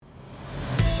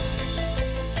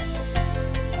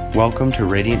Welcome to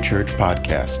Radiant Church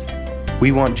Podcast.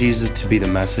 We want Jesus to be the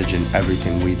message in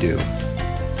everything we do.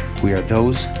 We are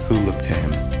those who look to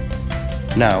him.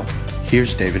 Now,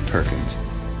 here's David Perkins.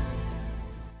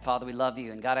 Father, we love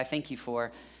you. And God, I thank you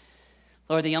for,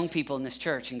 Lord, the young people in this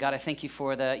church. And God, I thank you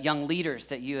for the young leaders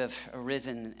that you have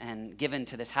arisen and given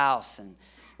to this house. And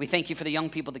we thank you for the young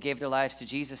people that gave their lives to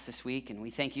Jesus this week. And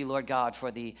we thank you, Lord God,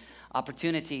 for the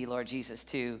opportunity, Lord Jesus,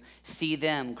 to see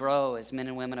them grow as men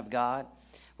and women of God.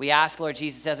 We ask, Lord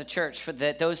Jesus, as a church, for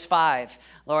that those five,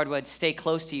 Lord, would stay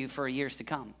close to you for years to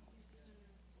come.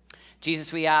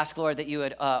 Jesus, we ask, Lord, that you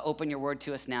would open your word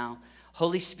to us now.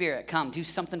 Holy Spirit, come, do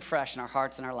something fresh in our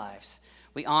hearts and our lives.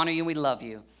 We honor you and we love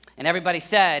you. And everybody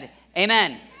said,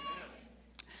 amen.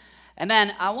 And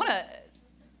then I want to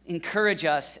encourage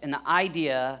us in the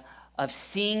idea of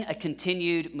seeing a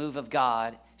continued move of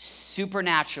God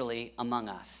supernaturally among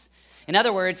us. In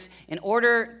other words, in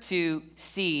order to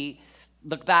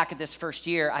look back at this first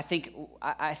year, I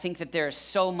think that there's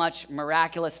so much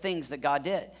miraculous things that God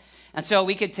did. And so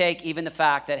we could take even the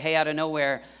fact that, hey, out of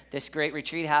nowhere, this great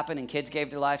retreat happened and kids gave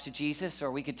their lives to Jesus,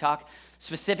 or we could talk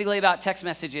specifically about text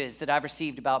messages that I've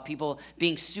received about people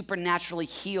being supernaturally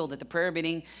healed at the prayer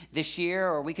meeting this year,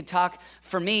 or we could talk,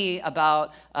 for me,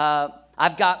 about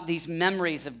I've got these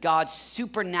memories of God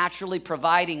supernaturally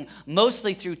providing,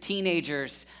 mostly through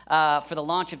teenagers, for the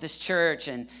launch of this church,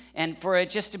 and for it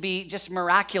just to be just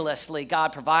miraculously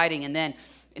God providing, and then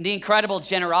the incredible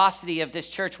generosity of this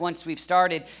church once we've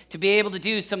started to be able to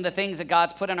do some of the things that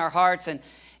God's put in our hearts, and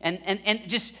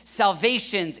just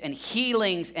salvations and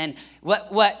healings, and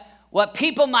what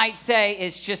people might say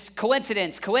is just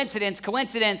coincidence,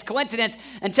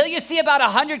 until you see about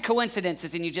 100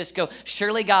 coincidences and you just go,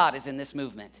 surely God is in this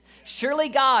movement. Surely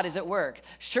God is at work.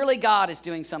 Surely God is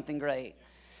doing something great.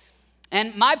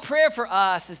 And my prayer for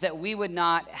us is that we would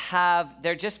not have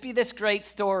there just be this great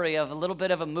story of a little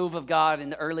bit of a move of God in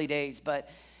the early days, but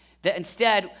that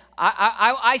instead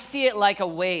I see it like a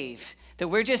wave, that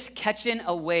we're just catching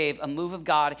a wave, a move of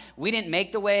God. We didn't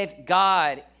make the wave.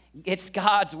 It's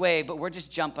God's wave, but we're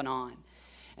just jumping on.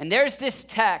 And there's this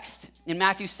text in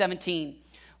Matthew 17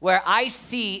 where I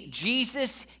see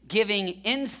Jesus giving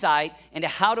insight into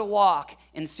how to walk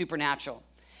in the supernatural.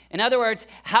 In other words,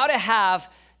 how to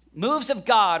have moves of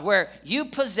God where you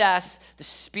possess the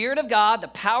Spirit of God, the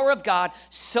power of God,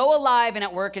 so alive and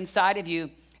at work inside of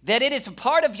you that it is a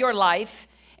part of your life.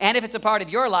 And if it's a part of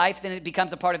your life, then it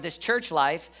becomes a part of this church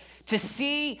life, to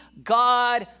see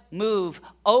God move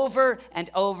over and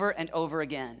over and over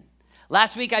again.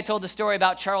 Last week, I told the story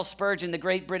about Charles Spurgeon, the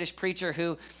great British preacher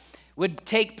who would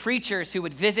take preachers who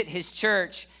would visit his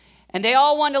church, and they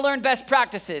all wanted to learn best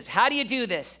practices. How do you do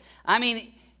this? I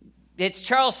mean, it's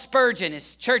Charles Spurgeon.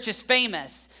 His church is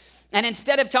famous. And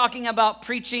instead of talking about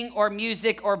preaching or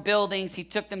music or buildings, he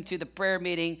took them to the prayer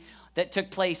meeting that took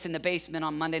place in the basement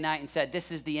on Monday night and said,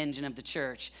 this is the engine of the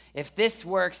church. If this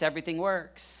works, everything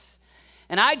works.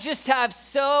 And I just have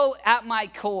so at my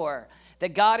core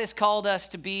that God has called us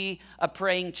to be a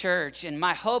praying church. And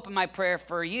my hope and my prayer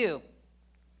for you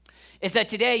is that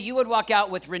today you would walk out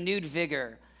with renewed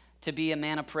vigor to be a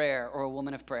man of prayer or a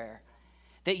woman of prayer.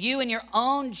 That you in your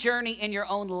own journey, in your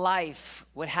own life,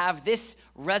 would have this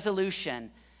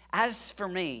resolution. As for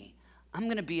me, I'm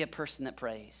going to be a person that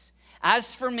prays.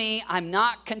 As for me, I'm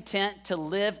not content to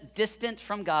live distant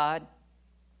from God.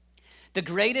 The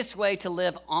greatest way to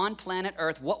live on planet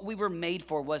Earth, what we were made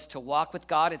for, was to walk with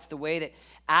God. It's the way that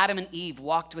Adam and Eve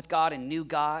walked with God and knew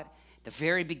God at the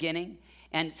very beginning.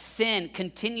 And sin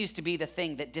continues to be the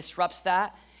thing that disrupts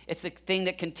that. It's the thing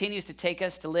that continues to take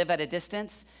us to live at a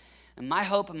distance. And my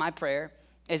hope and my prayer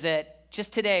is that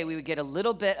just today we would get a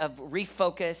little bit of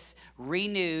refocus,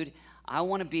 renewed. I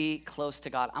want to be close to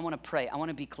God. I want to pray. I want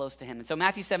to be close to him. And so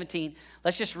Matthew 17,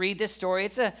 let's just read this story.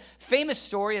 It's a famous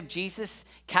story of Jesus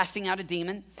casting out a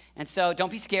demon. And so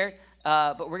don't be scared,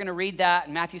 but we're going to read that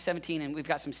in Matthew 17, and we've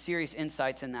got some serious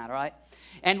insights in that, all right?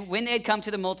 And when they had come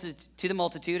to the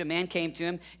multitude, a man came to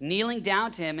him, kneeling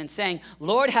down to him and saying,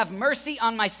 Lord, have mercy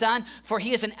on my son, for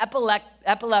he is an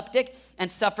epileptic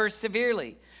and suffers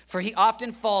severely. For he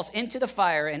often falls into the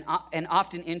fire and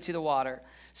often into the water.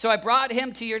 So I brought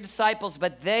him to your disciples,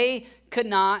 but they could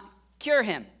not cure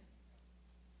him.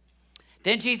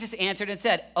 Then Jesus answered and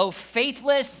said, O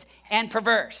faithless and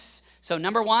perverse. So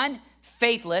number one,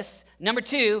 faithless. Number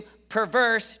two,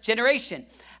 perverse generation.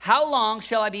 How long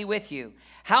shall I be with you?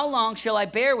 How long shall I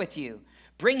bear with you?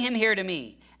 Bring him here to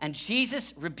me. And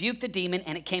Jesus rebuked the demon,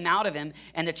 and it came out of him,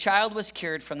 and the child was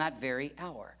cured from that very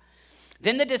hour.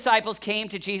 Then the disciples came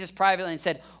to Jesus privately and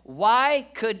said, why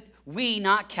could we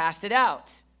not cast it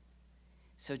out?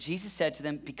 So Jesus said to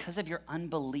them, because of your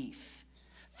unbelief.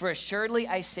 For assuredly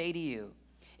I say to you,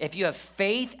 if you have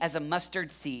faith as a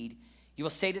mustard seed, you will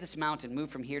say to this mountain, move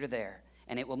from here to there,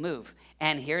 and it will move.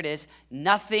 And here it is,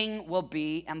 nothing will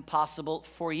be impossible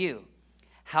for you.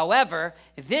 However,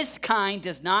 this kind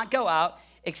does not go out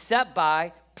except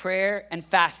by prayer and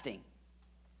fasting.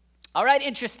 All right,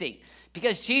 interesting,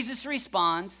 because Jesus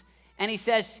responds and he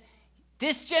says,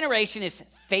 this generation is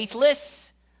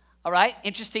faithless. All right,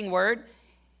 interesting word.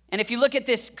 And if you look at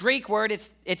this Greek word,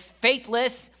 it's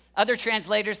faithless. Other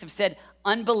translators have said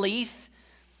unbelief,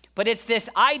 but it's this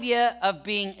idea of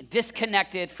being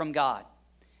disconnected from God.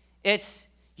 It's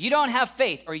you don't have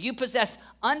faith or you possess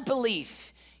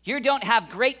unbelief. You don't have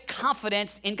great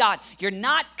confidence in God. You're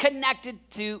not connected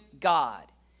to God.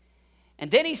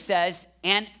 And then he says,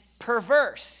 and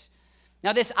perverse.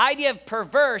 Now, this idea of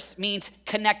perverse means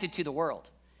connected to the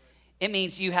world. It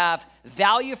means you have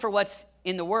value for what's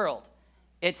in the world.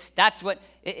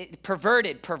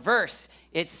 Perverted, perverse.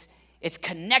 It's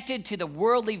connected to the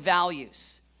worldly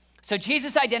values. So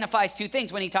Jesus identifies two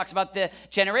things when he talks about the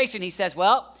generation. He says,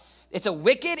 well, it's a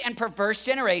wicked and perverse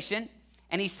generation.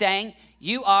 And he's saying,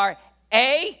 you are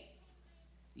A,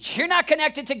 you're not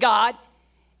connected to God.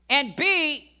 And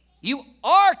B, you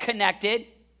are connected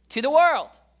to the world.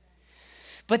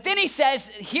 But then he says,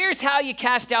 here's how you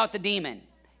cast out the demon.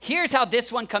 Here's how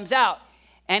this one comes out.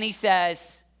 And he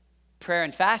says, prayer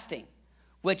and fasting,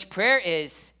 which prayer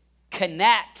is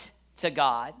connect to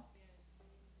God.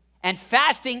 And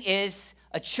fasting is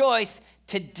a choice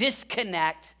to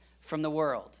disconnect from the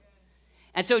world.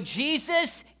 And so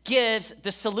Jesus gives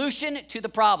the solution to the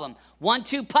problem.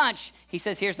 1-2 punch. He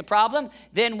says, here's the problem.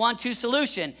 Then 1-2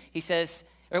 solution. He says,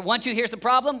 or 1-2, here's the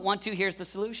problem. 1-2, here's the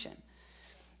solution.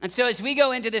 And so as we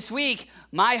go into this week,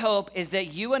 my hope is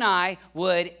that you and I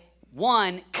would,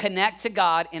 one, connect to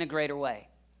God in a greater way.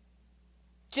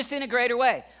 Just in a greater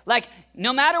way. Like,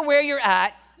 no matter where you're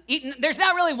at, there's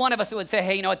not really one of us that would say,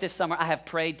 hey, you know what, this summer I have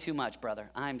prayed too much,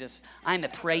 brother. I'm a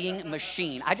praying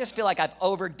machine. I just feel like I've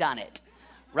overdone it,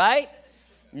 right?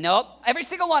 Nope. Every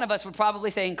single one of us would probably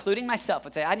say, including myself,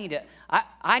 would say, I need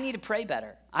to pray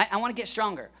better. I want to get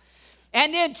stronger.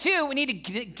 And then two, we need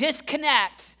to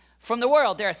disconnect from the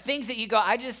world. There are things that you go,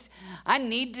 I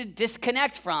need to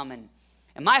disconnect from. And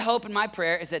my hope and my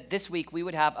prayer is that this week we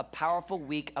would have a powerful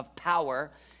week of power.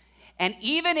 And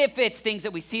even if it's things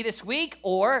that we see this week,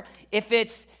 or if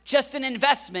it's just an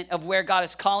investment of where God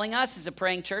is calling us as a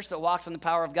praying church that walks in the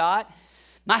power of God,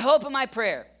 my hope and my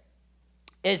prayer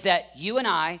is that you and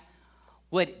I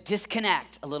would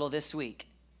disconnect a little this week,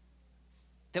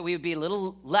 that we would be a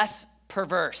little less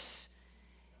perverse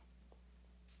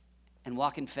and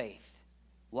walk in faith,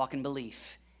 walk in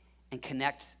belief, and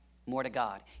connect more to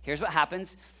God. Here's what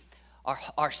happens.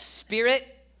 Our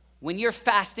spirit, when you're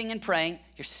fasting and praying,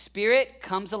 your spirit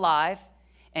comes alive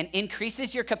and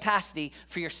increases your capacity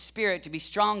for your spirit to be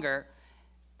stronger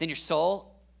than your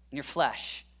soul and your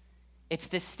flesh. It's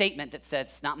this statement that says,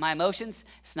 it's not my emotions,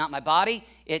 it's not my body,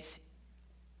 it's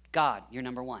God, you're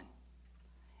number one.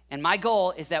 And my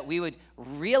goal is that we would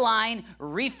realign,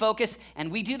 refocus,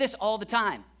 and we do this all the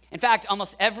time. In fact,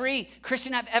 almost every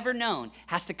Christian I've ever known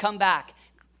has to come back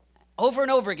over and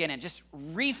over again and just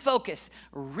refocus,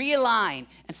 realign,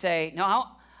 and say, no,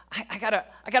 I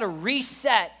gotta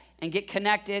reset and get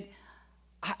connected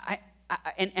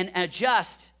and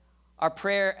adjust our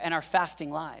prayer and our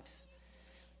fasting lives.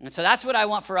 And so that's what I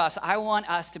want for us. I want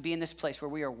us to be in this place where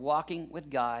we are walking with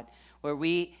God, where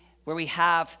we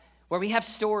have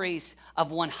stories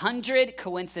of 100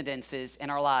 coincidences in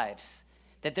our lives,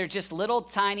 that they're just little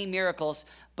tiny miracles,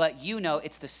 but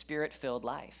it's the Spirit-filled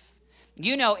life.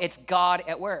 It's God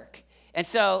at work. And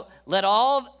so let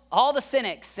all the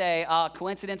cynics say,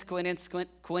 coincidence.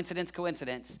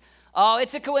 Oh,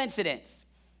 it's a coincidence.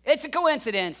 It's a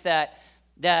coincidence that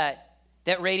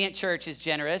Radiant Church is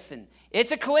generous, and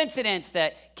it's a coincidence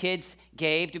that kids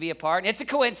gave to be a part. It's a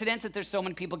coincidence that there's so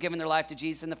many people giving their life to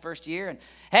Jesus in the first year. And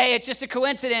hey, it's just a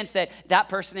coincidence that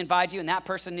person invited you and that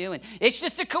person knew. And it's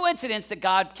just a coincidence that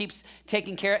God keeps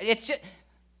taking care of. It's just,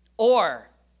 or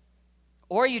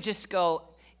you just go,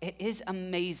 it is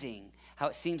amazing how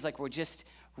it seems like we're just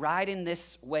riding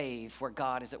this wave where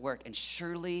God is at work. And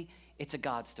surely it's a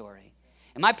God story.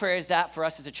 And my prayer is that for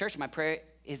us as a church, my prayer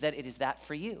is that it is that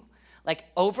for you. Like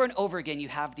over and over again, you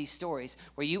have these stories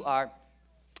where you are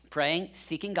praying,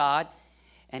 seeking God,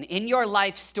 and in your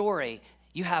life story,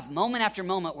 you have moment after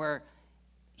moment where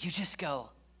you just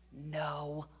go,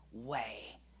 no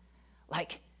way.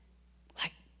 Like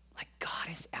God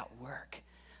is at work.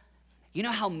 You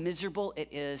know how miserable it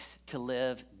is to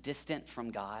live distant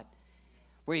from God,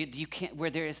 where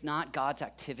there is not God's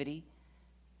activity,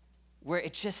 where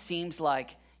it just seems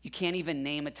like You can't even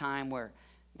name a time where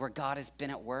God has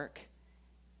been at work.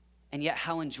 And yet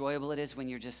how enjoyable it is when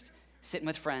you're just sitting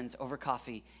with friends over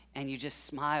coffee and you just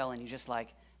smile and you're just like,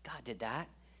 God did that,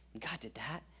 and God did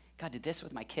that. God did this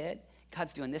with my kid.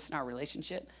 God's doing this in our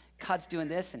relationship. God's doing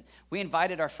this. And we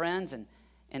invited our friends and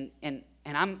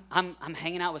I'm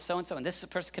hanging out with so-and-so, and this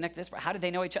person connected this. How did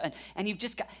they know each other? And you've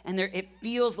just got, and it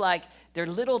feels like they're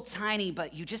little tiny,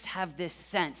 but you just have this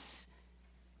sense,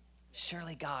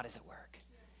 surely God is at work.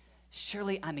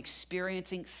 Surely I'm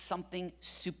experiencing something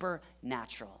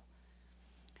supernatural.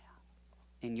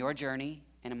 In your journey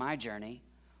and in my journey,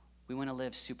 we want to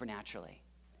live supernaturally.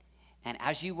 And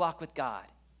as you walk with God,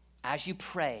 as you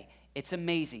pray, it's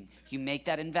amazing. You make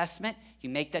that investment, you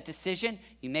make that decision,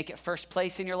 you make it first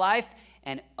place in your life,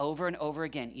 and over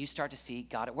again, you start to see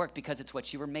God at work because it's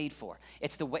what you were made for.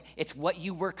 It's what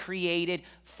you were created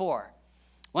for.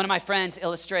 One of my friends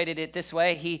illustrated it this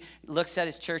way. He looks at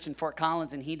his church in Fort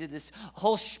Collins, and he did this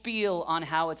whole spiel on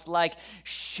how it's like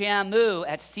Shamu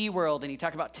at SeaWorld. And he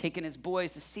talked about taking his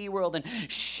boys to SeaWorld, and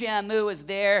Shamu is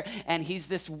there, and he's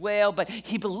this whale, but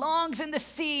he belongs in the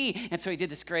sea. And so he did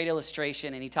this great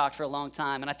illustration, and he talked for a long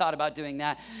time. And I thought about doing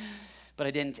that, but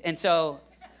I didn't. And so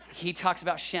he talks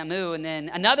about Shamu, and then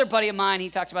another buddy of mine, he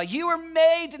talked about, you were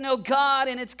made to know God,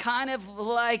 and it's kind of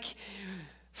like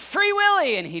Free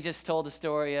Willy. And he just told the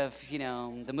story of,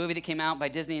 the movie that came out by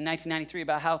Disney in 1993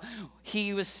 about how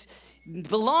he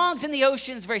belongs in the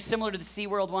ocean. It's very similar to the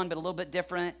SeaWorld one, but a little bit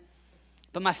different.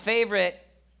 But my favorite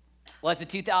was in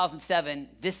 2007,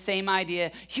 this same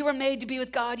idea. You were made to be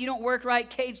with God. You don't work right,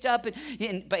 caged up.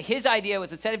 But his idea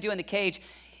was, instead of doing the cage,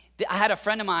 I had a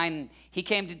friend of mine, he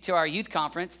came to our youth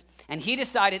conference, and he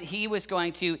decided he was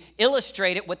going to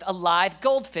illustrate it with a live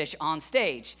goldfish on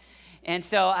stage. And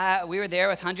so we were there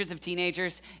with hundreds of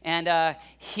teenagers, and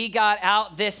he got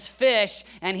out this fish,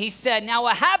 and he said, now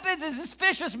what happens is this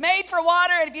fish was made for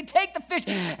water, and if you take the fish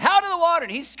out of the water,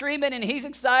 and he's screaming and he's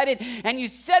excited, and you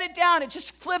set it down, it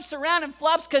just flips around and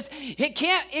flops because it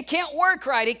can't work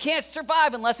right. It can't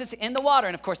survive unless it's in the water.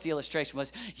 And of course, the illustration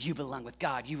was, you belong with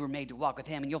God. You were made to walk with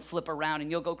him, and you'll flip around,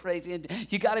 and you'll go crazy, and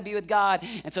you got to be with God.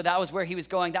 And so that was where he was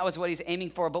going. That was what he was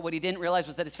aiming for, but what he didn't realize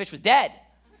was that his fish was dead.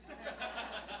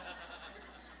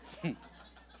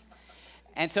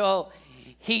 And so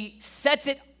he sets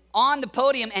it on the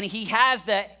podium, and he has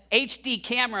the HD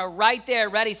camera right there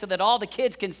ready so that all the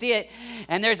kids can see it.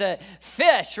 And there's a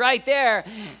fish right there.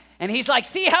 And he's like,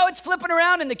 see how it's flipping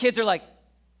around? And the kids are like,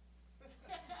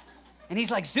 and he's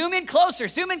like, zoom in closer.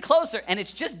 And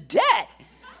it's just dead.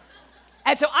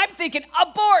 And so I'm thinking,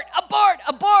 abort,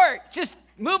 just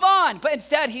move on. But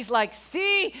instead, he's like,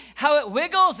 see how it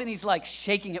wiggles? And he's like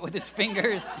shaking it with his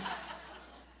fingers.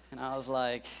 And I was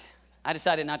like, I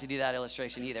decided not to do that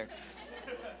illustration either.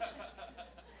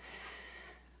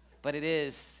 But it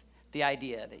is the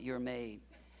idea that you're made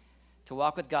to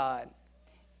walk with God.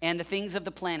 And the things of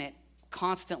the planet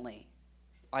constantly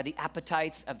are the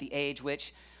appetites of the age,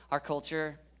 which our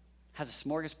culture has a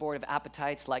smorgasbord of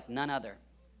appetites like none other.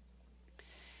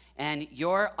 And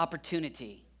your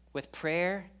opportunity with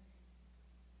prayer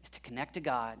is to connect to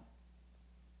God.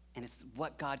 And it's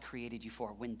what God created you for.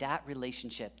 When that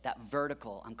relationship, that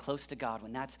vertical, I'm close to God,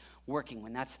 when that's working,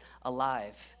 when that's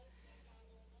alive,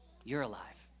 you're alive.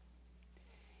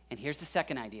 And here's the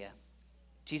second idea.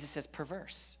 Jesus says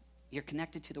perverse. You're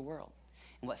connected to the world.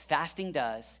 And what fasting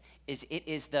does is it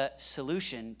is the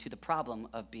solution to the problem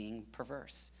of being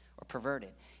perverse or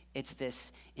perverted. It's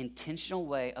this intentional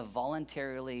way of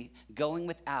voluntarily going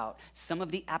without some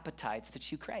of the appetites that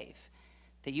you crave,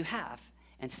 that you have,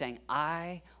 and saying,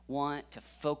 I want to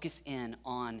focus in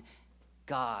on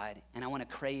God, and I want to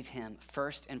crave him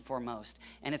first and foremost.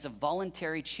 And it's a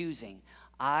voluntary choosing.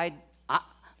 I'm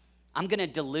going to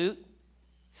dilute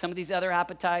some of these other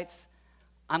appetites.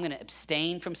 I'm going to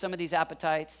abstain from some of these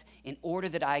appetites in order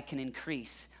that I can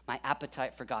increase my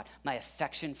appetite for God, my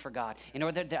affection for God, in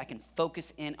order that I can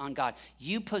focus in on God.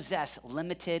 You possess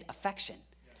limited affection.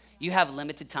 You have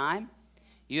limited time.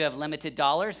 You have limited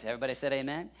dollars. Everybody said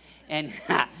amen. And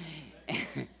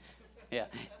yeah,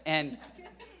 and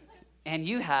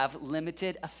you have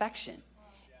limited affection.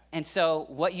 And so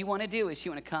what you want to do is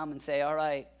you want to come and say, all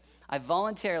right, I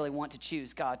voluntarily want to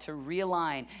choose God, to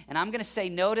realign, and I'm going to say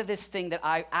no to this thing that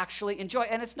I actually enjoy.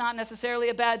 And it's not necessarily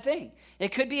a bad thing.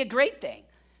 It could be a great thing.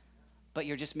 But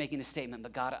you're just making the statement,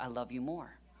 but God, I love you more.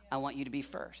 I want you to be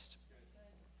first.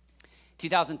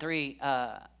 2003,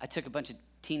 I took a bunch of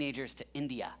teenagers to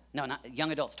India. No, not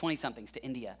young adults, 20-somethings to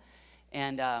India.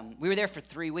 And we were there for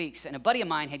 3 weeks. And a buddy of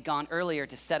mine had gone earlier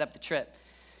to set up the trip.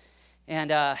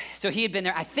 And so he had been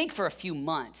there, I think, for a few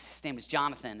months. His name was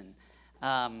Jonathan.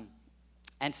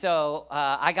 And so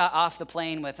I got off the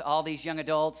plane with all these young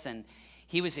adults, and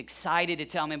he was excited to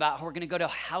tell me about how we're going to go to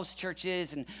house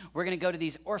churches, and we're going to go to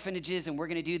these orphanages, and we're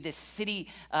going to do this city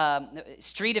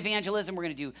street evangelism. We're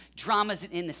going to do dramas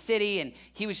in the city, and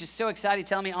he was just so excited to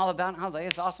tell me all about it. I was like,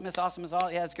 it's awesome, it's awesome, it's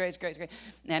all, yeah, it's great, it's great, it's great.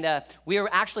 And we were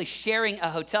actually sharing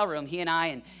a hotel room, he and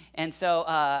I, and so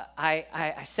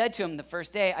I said to him the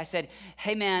first day, I said,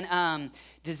 hey man,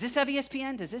 does this have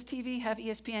ESPN? Does this TV have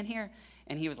ESPN here?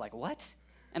 And he was like, what?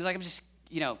 And I was like, I'm just,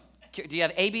 do you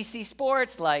have ABC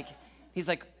Sports? He's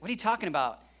like, what are you talking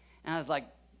about? And I was like,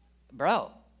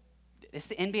 bro, it's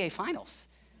the NBA Finals.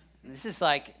 And this is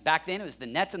back then it was the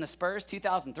Nets and the Spurs,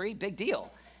 2003, big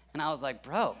deal. And I was like,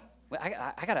 bro,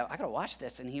 I gotta watch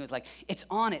this. And he was like, it's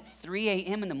on at 3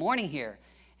 a.m. in the morning here.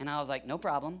 And I was like, no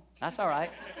problem, that's all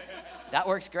right. That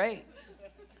works great.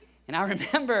 And I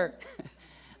remember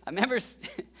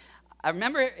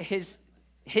his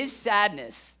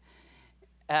sadness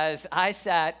as I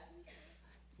sat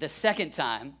the second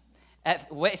time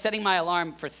setting my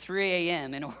alarm for 3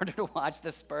 a.m. in order to watch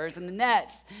the Spurs and the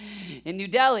Nets in New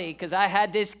Delhi, because I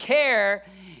had this care,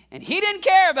 and he didn't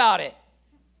care about it.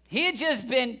 He had just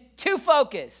been too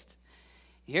focused.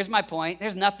 Here's my point.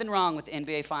 There's nothing wrong with the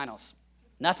NBA Finals.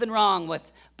 Nothing wrong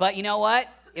with, but you know what?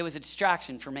 It was a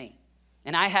distraction for me.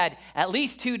 And I had at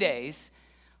least 2 days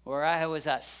where I was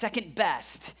second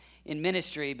best in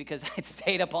ministry because I'd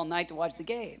stayed up all night to watch the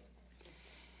game.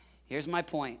 Here's my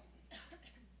point.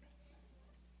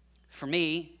 For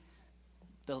me,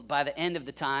 by the end of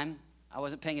the time, I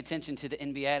wasn't paying attention to the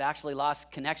NBA. I'd actually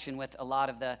lost connection with a lot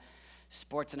of the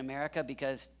sports in America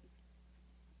because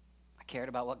I cared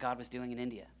about what God was doing in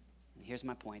India. And here's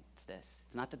my point. It's this.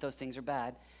 It's not that those things are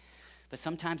bad, but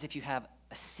sometimes if you have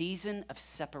a season of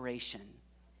separation,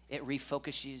 it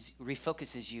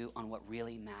refocuses you on what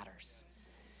really matters.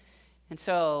 And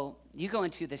so you go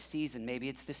into this season, maybe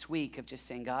it's this week, of just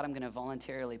saying, God, I'm going to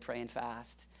voluntarily pray and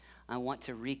fast. I want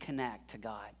to reconnect to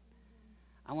God.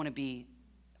 I want to be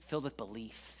filled with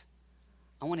belief.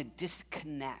 I want to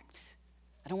disconnect.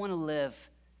 I don't want to live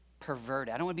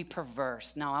perverted. I don't want to be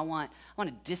perverse. No, I want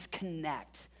to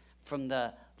disconnect from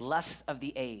the lusts of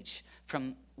the age,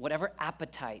 from whatever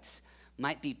appetites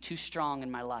might be too strong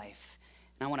in my life.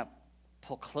 And I want to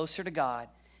pull closer to God,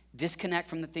 disconnect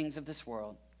from the things of this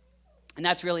world. And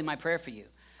that's really my prayer for you.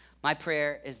 My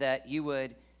prayer is that you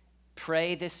would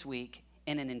pray this week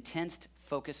in an intense,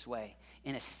 focused way,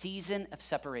 in a season of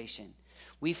separation.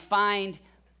 We find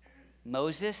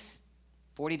Moses,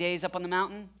 40 days up on the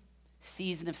mountain,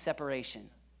 season of separation.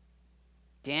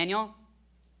 Daniel,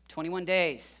 21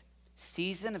 days,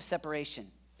 season of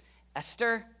separation.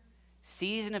 Esther,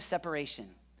 season of separation.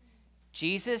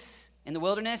 Jesus in the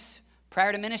wilderness,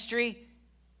 prior to ministry,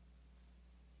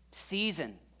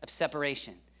 season of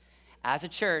separation. As a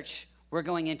church, we're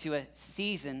going into a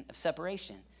season of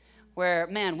separation where,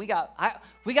 man, we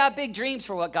got big dreams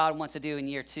for what God wants to do in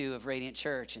year 2 of Radiant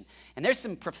Church. And there's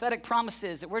some prophetic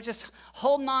promises that we're just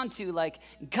holding on to, like,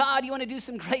 God, you want to do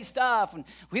some great stuff. And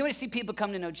we want to see people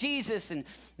come to know Jesus. And,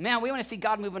 man, we want to see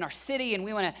God move in our city. And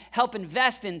we want to help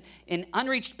invest in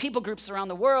unreached people groups around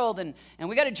the world. And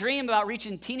we got a dream about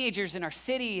reaching teenagers in our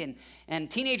city and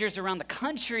teenagers around the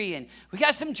country. And we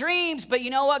got some dreams. But you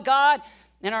know what, God?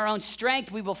 In our own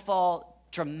strength, we will fall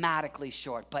dramatically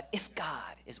short. But if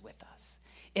God is with us,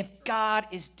 if God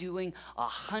is doing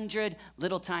 100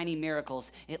 little tiny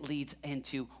miracles, it leads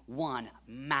into one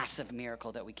massive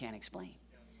miracle that we can't explain.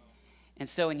 And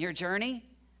so in your journey,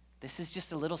 this is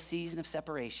just a little season of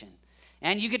separation.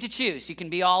 And you get to choose. You can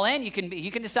be all in. You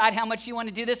can decide how much you want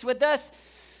to do this with us.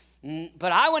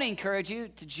 But I want to encourage you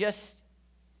to just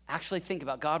actually think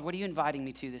about, God, what are you inviting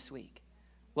me to this week?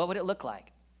 What would it look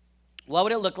like? What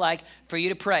would it look like for you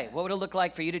to pray? What would it look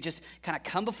like for you to just kind of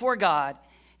come before God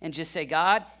and just say,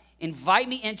 God, invite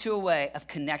me into a way of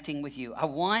connecting with you.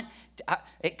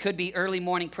 It could be early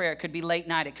morning prayer. It could be late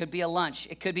night. It could be a lunch.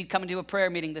 It could be coming to a prayer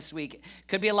meeting this week. It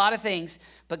could be a lot of things.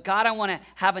 But God, I want to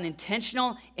have an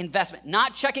intentional investment,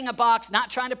 not checking a box, not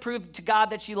trying to prove to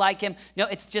God that you like him. No,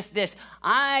 it's just this.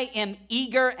 I am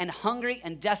eager and hungry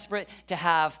and desperate to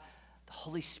have the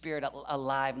Holy Spirit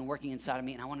alive and working inside of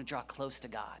me, and I want to draw close to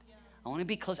God. I want to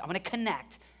be close. I want to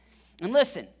connect. And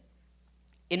listen,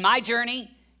 in my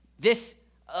journey,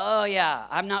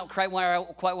 I'm not quite where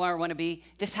I want to be.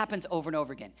 This happens over and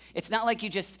over again. It's not like you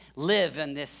just live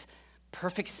in this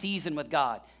perfect season with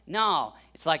God. No,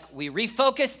 it's like we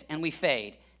refocus and we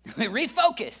fade. We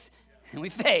refocus and we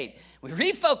fade. We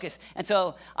refocus. And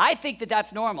so I think that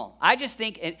that's normal. I just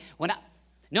think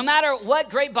no matter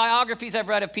what great biographies I've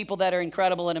read of people that are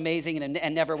incredible and amazing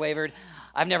and never wavered,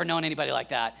 I've never known anybody like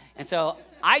that. And so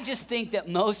I just think that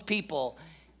most people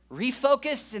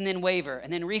refocus and then waver,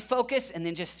 and then refocus and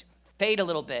then just fade a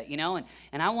little bit,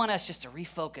 And I want us just to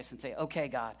refocus and say, okay,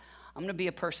 God, I'm going to be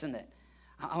a person that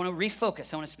I want to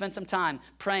refocus. I want to spend some time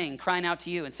praying, crying out to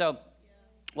you. And so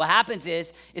what happens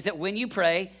is that when you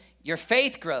pray, your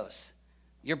faith grows,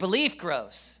 your belief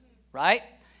grows, right?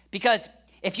 Because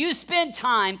if you spend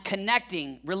time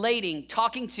connecting, relating,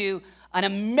 talking to an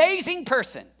amazing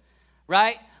person,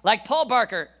 right? Like Paul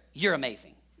Barker, you're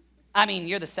amazing. I mean,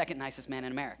 you're the second nicest man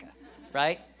in America,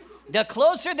 right? The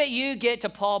closer that you get to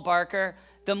Paul Barker,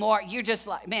 the more you're just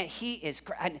like, man, he is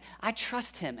great. I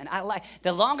trust him. And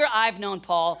the longer I've known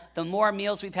Paul, the more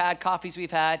meals we've had, coffees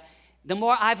we've had, the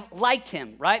more I've liked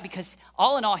him, right? Because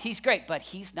all in all, he's great, but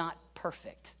he's not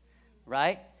perfect,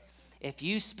 right? If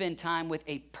you spend time with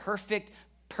a perfect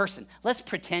person, let's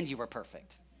pretend you were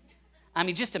perfect. I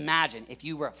mean, just imagine if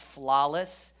you were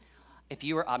flawless, if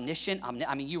you were omniscient,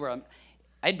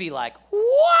 I'd be like,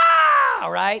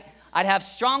 wow, right? I'd have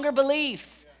stronger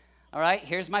belief, all right?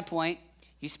 Here's my point.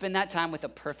 You spend that time with a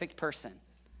perfect person.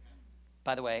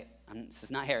 By the way, this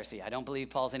is not heresy. I don't believe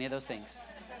Paul's any of those things.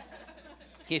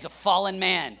 He's a fallen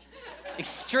man,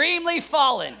 extremely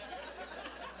fallen.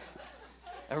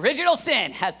 Original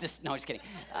sin has this, no, just kidding.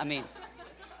 I mean,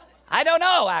 I don't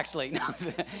know, actually. No.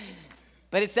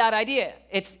 But it's that idea.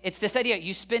 It's this idea.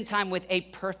 You spend time with a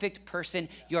perfect person,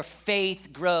 your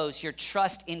faith grows, your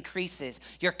trust increases,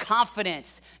 your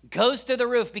confidence goes through the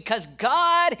roof because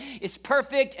God is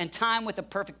perfect and time with a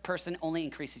perfect person only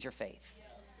increases your faith.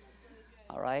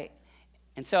 All right?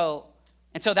 And so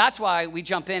that's why we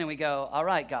jump in and we go, all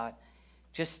right, God,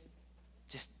 just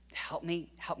help me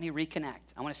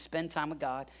reconnect. I want to spend time with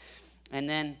God. And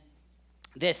then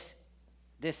this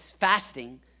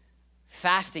fasting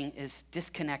is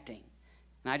disconnecting.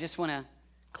 And I just want to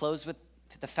close with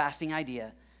the fasting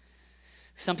idea.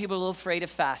 Some people are a little afraid of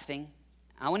fasting.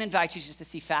 I want to invite you just to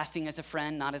see fasting as a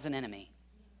friend, not as an enemy.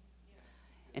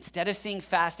 Instead of seeing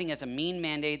fasting as a mean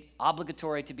mandate,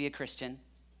 obligatory to be a Christian,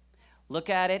 look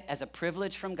at it as a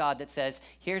privilege from God that says,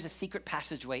 here's a secret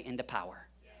passageway into power.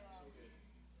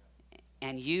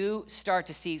 And you start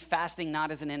to see fasting not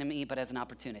as an enemy, but as an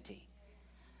opportunity.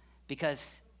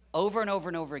 Because over and over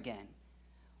and over again,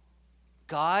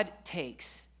 God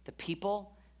takes the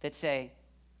people that say,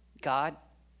 God,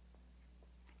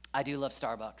 I do love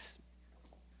Starbucks.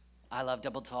 I love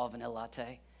double tall vanilla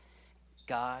latte.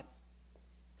 God,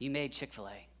 you made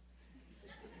Chick-fil-A.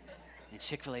 And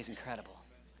Chick-fil-A is incredible.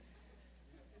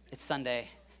 It's Sunday,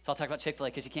 so I'll talk about Chick-fil-A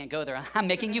because you can't go there. I'm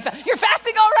making you you're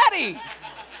fasting already.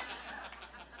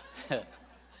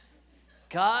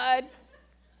 God,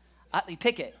 you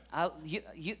pick it.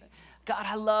 God,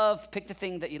 I love, pick the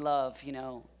thing that you love,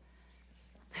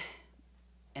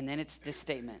 And then it's this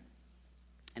statement.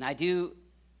 And I do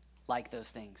like those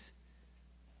things,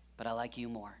 but I like you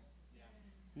more.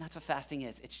 And that's what fasting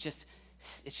is. It's just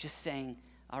saying,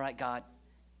 all right, God,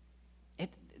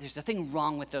 there's nothing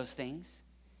wrong with those things.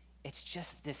 It's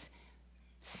just this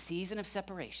season of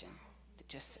separation to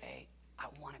just say, I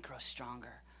want to grow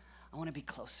stronger. I want to be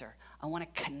closer. I want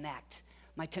to connect.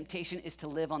 My temptation is to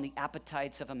live on the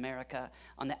appetites of America,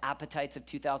 on the appetites of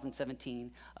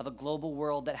 2017, of a global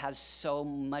world that has so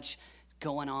much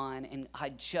going on. And I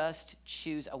just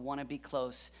choose, I want to be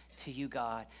close to you,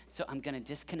 God. So I'm going to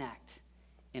disconnect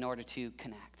in order to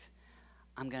connect.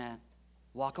 I'm going to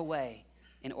walk away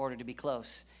in order to be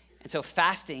close. And so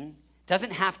fasting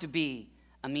doesn't have to be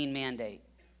a mean mandate.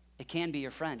 It can be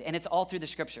your friend. And it's all through the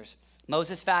scriptures.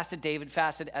 Moses fasted, David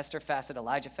fasted, Esther fasted,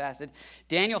 Elijah fasted,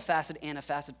 Daniel fasted, Anna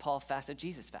fasted, Paul fasted,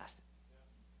 Jesus fasted.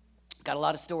 Got a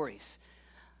lot of stories.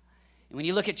 And when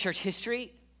you look at church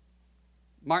history,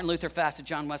 Martin Luther fasted,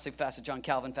 John Wesley fasted, John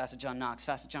Calvin fasted, John Knox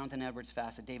fasted, Jonathan Edwards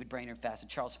fasted, David Brainerd fasted,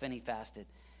 Charles Finney fasted.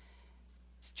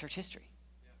 It's church history.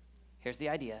 Here's the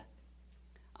idea.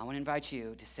 I want to invite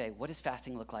you to say, what does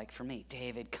fasting look like for me?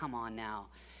 David, come on now.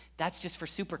 That's just for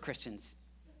super Christians.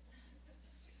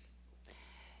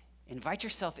 Invite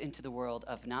yourself into the world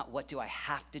of not what do I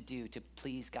have to do to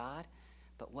please God,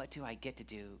 but what do I get to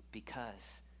do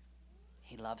because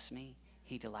he loves me,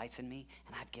 he delights in me,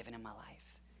 and I've given him my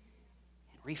life.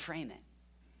 And reframe it.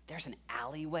 There's an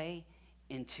alleyway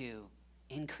into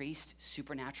increased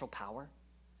supernatural power.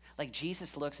 Like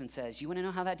Jesus looks and says, you want to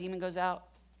know how that demon goes out?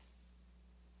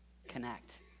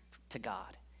 Connect to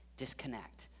God.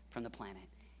 Disconnect from the planet.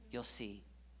 You'll see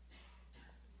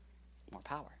more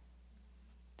power.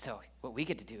 So what we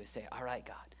get to do is say, all right,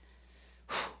 God.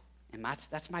 And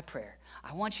that's my prayer.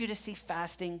 I want you to see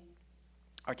fasting.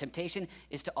 Our temptation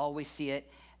is to always see it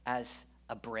as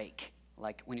a break,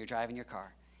 like when you're driving your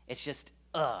car. It's just,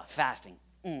 fasting.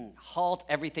 Halt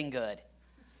everything good.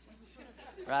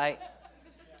 Right?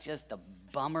 just the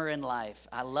bummer in life.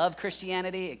 I love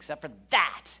Christianity except for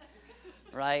that,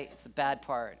 right? It's the bad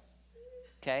part,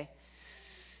 okay?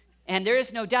 And there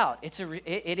is no doubt.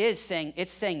 It's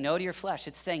saying no to your flesh.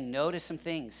 It's saying no to some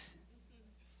things.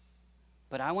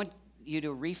 But I want you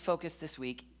to refocus this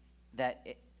week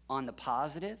on the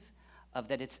positive of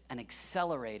that it's an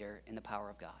accelerator in the power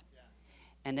of God. Yeah.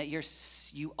 And that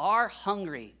you are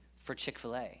hungry for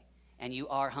Chick-fil-A. And you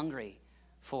are hungry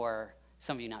for,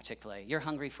 some of you not Chick-fil-A, you're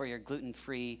hungry for your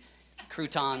gluten-free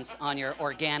croutons on your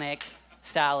organic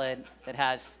salad that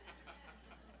has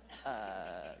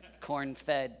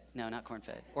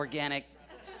organic,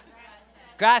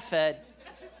 grass-fed,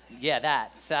 yeah,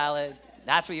 that salad.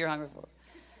 That's what you're hungry for.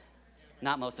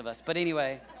 Not most of us, but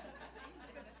anyway.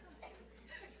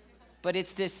 But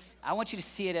it's this, I want you to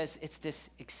see it as it's this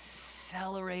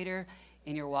accelerator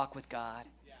in your walk with God.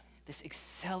 Yeah. This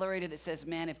accelerator that says,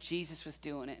 man, if Jesus was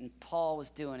doing it, and Paul was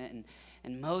doing it,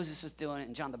 and Moses was doing it,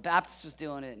 and John the Baptist was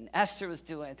doing it, and Esther was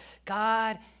doing it,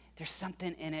 God, there's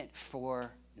something in it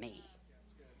for me.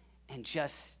 And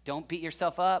just don't beat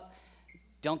yourself up.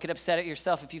 Don't get upset at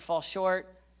yourself if you fall short.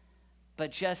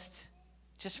 But just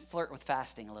flirt with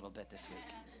fasting a little bit this week.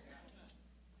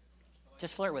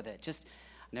 Just flirt with it.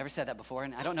 I've never said that before,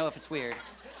 and I don't know if it's weird.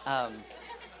 Not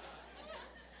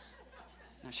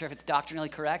sure if it's doctrinally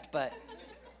correct, but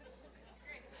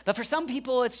for some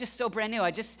people, it's just so brand new.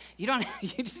 You just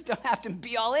don't have to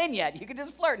be all in yet. You can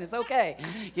just flirt, and it's okay.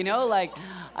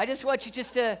 I just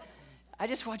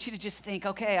want you to just think,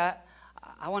 okay,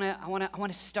 I want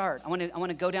to start. I want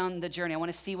to go down the journey. I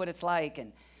want to see what it's like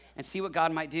and see what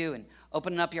God might do and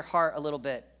open up your heart a little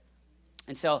bit.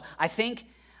 And so I think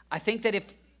that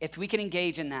if we can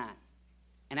engage in that,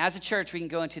 and as a church we can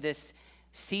go into this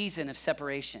season of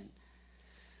separation,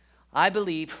 I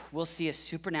believe we'll see a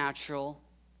supernatural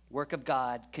work of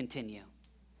God continue.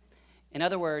 In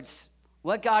other words,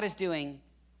 what God is doing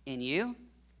in you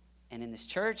and in this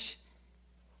church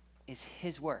is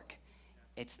his work.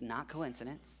 It's not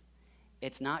coincidence.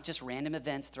 It's not just random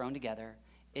events thrown together.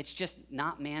 It's just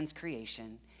not man's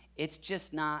creation. It's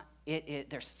just not,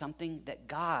 there's something that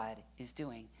God is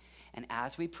doing. And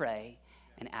as we pray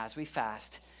and as we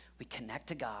fast, we connect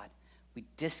to God. We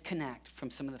disconnect from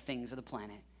some of the things of the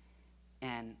planet.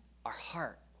 And our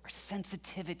heart, our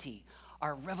sensitivity,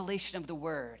 our revelation of the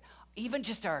word, even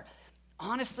just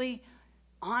honestly,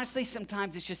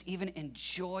 sometimes it's just even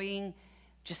enjoying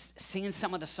just singing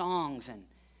some of the songs, and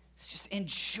it's just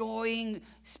enjoying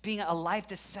being a life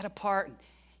that's set apart. And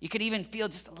you could even feel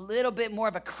just a little bit more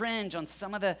of a cringe on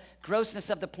some of the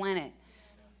grossness of the planet.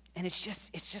 And it's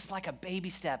just like a baby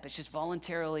step. It's just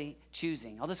voluntarily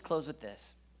choosing. I'll just close with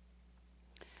this.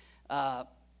 My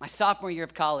sophomore year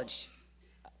of college,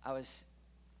 I was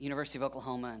University of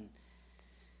Oklahoma, and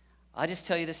I'll just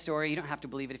tell you this story. You don't have to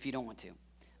believe it if you don't want to.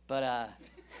 But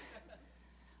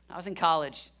I was in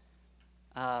college.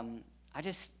 I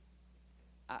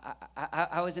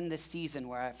was in this season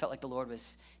where I felt like the Lord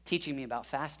was teaching me about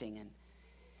fasting.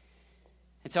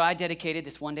 And so I dedicated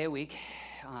this one day a week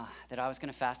that I was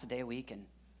going to fast a day a week. And,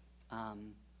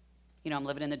 I'm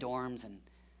living in the dorms and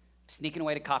sneaking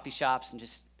away to coffee shops and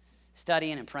just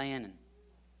studying and praying. And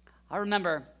I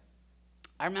remember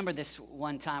this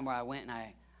one time where I went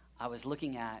and I was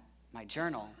looking at my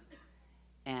journal.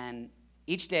 And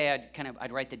each day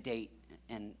I'd write the date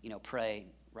and, pray,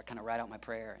 kind of write out my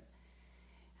prayer.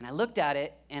 And I looked at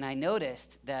it, and I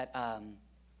noticed that I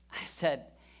said,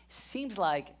 seems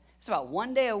like it's about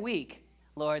one day a week,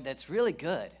 Lord, that's really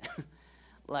good.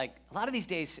 Like, a lot of these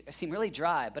days seem really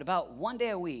dry, but about one day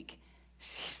a week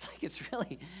seems like it's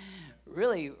really,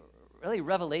 really, really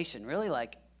revelation, really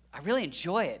like, I really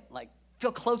enjoy it, like,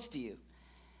 feel close to you.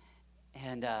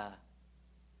 And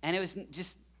it was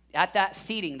just at that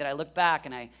seating that I looked back,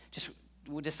 and I just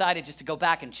decided just to go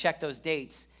back and check those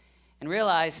dates and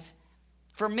realized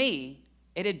for me,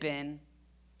 it had been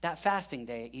that fasting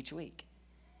day each week.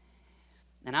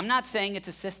 And I'm not saying it's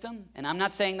a system, and I'm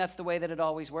not saying that's the way that it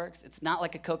always works. It's not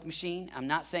like a Coke machine. I'm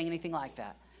not saying anything like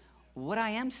that. What I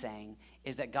am saying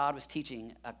is that God was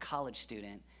teaching a college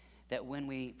student that when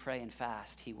we pray and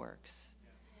fast, he works.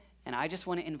 And I just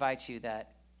want to invite you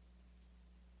that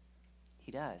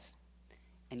he does.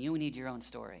 And you need your own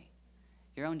story,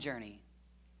 your own journey.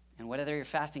 And whether you're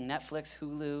fasting Netflix,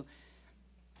 Hulu,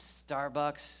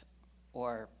 Starbucks,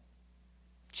 or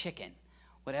chicken,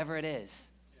 whatever it is,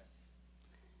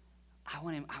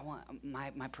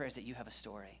 my prayer is that you have a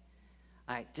story.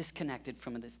 I disconnected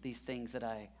from these things that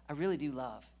I really do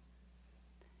love.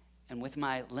 And with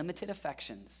my limited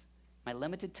affections, my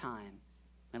limited time,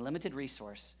 my limited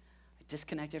resource, I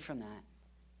disconnected from that,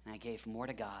 and I gave more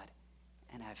to God.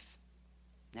 And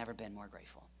never been more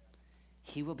grateful.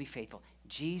 He will be faithful.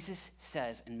 Jesus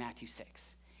says in Matthew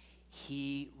 6,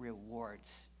 he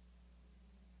rewards.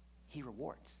 He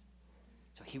rewards.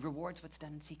 So he rewards what's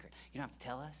done in secret. You don't have to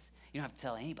tell us. You don't have to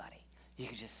tell anybody. You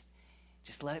can just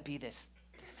let it be this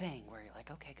thing where you're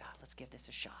like, okay, God, let's give this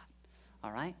a shot.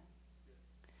 All right?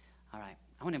 All right.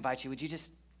 I want to invite you. Would you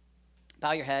just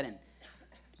bow your head, and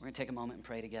we're going to take a moment and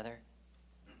pray together.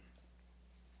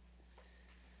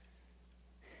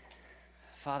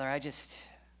 Father, I just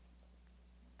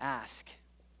ask,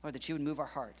 Lord, that you would move our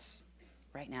hearts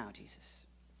right now, Jesus.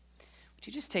 Would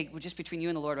you just between you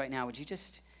and the Lord right now, would you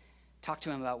just talk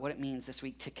to him about what it means this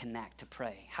week to connect, to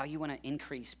pray, how you want to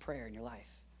increase prayer in your life?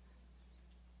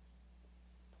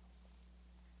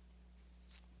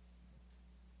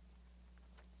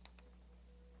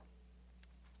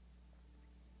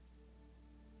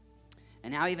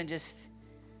 And now even just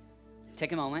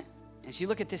take a moment. As you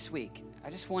look at this week, I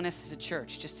just want us as a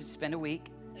church just to spend a week.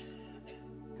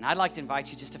 And I'd like to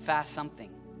invite you just to fast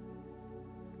something,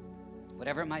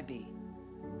 whatever it might be.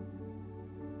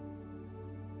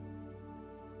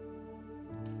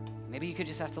 Maybe you could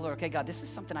just ask the Lord, okay, God, this is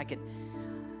something I do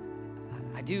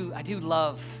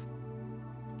love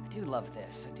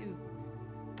this.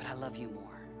 But I love you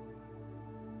more.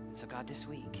 And so God, this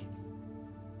week,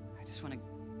 I just want to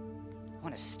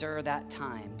stir that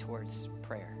time towards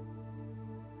prayer.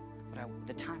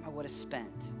 The time I would have spent.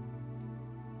 I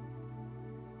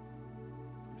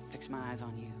want to fix my eyes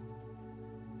on you.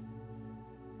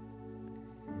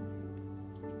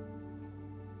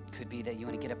 Could be that you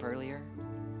want to get up earlier.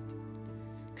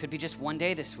 Could be just one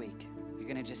day this week. You're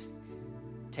going to just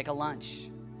take a lunch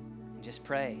and just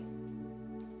pray.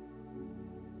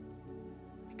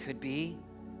 It could be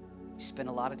you spend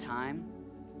a lot of time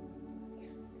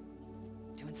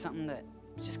doing something that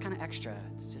is just kind of extra.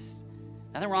 It's just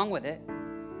nothing wrong with it.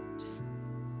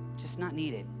 Just not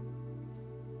needed.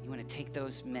 You want to take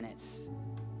those minutes,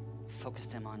 focus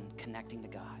them on connecting to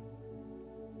God.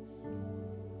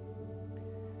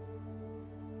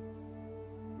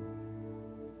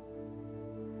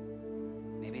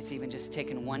 Maybe it's even just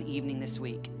taking one evening this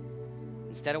week.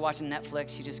 Instead of watching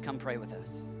Netflix, you just come pray with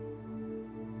us.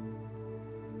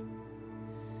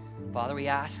 Father, we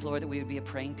ask, Lord, that we would be a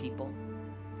praying people.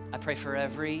 I pray for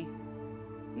every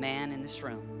man in this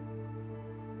room.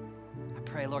 I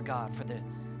pray, Lord God, for an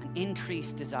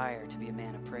increased desire to be a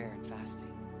man of prayer and fasting.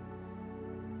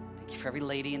 Thank you for every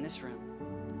lady in this room.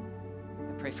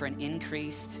 I pray for an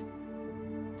increased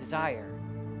desire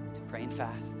to pray and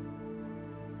fast.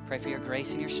 Pray for your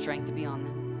grace and your strength to be on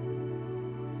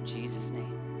them. In Jesus'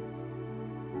 name.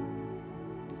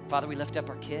 Father, we lift up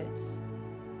our kids,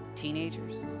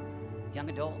 teenagers, young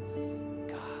adults.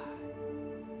 God,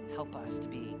 help us to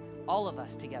be, all of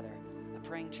us together, a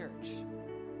praying church.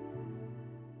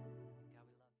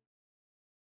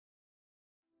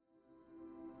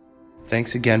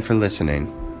 Thanks again for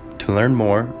listening. To learn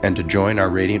more and to join our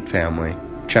Radiant family,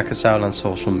 check us out on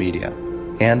social media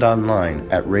and online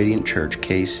at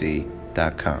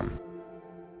radiantchurchkc.com.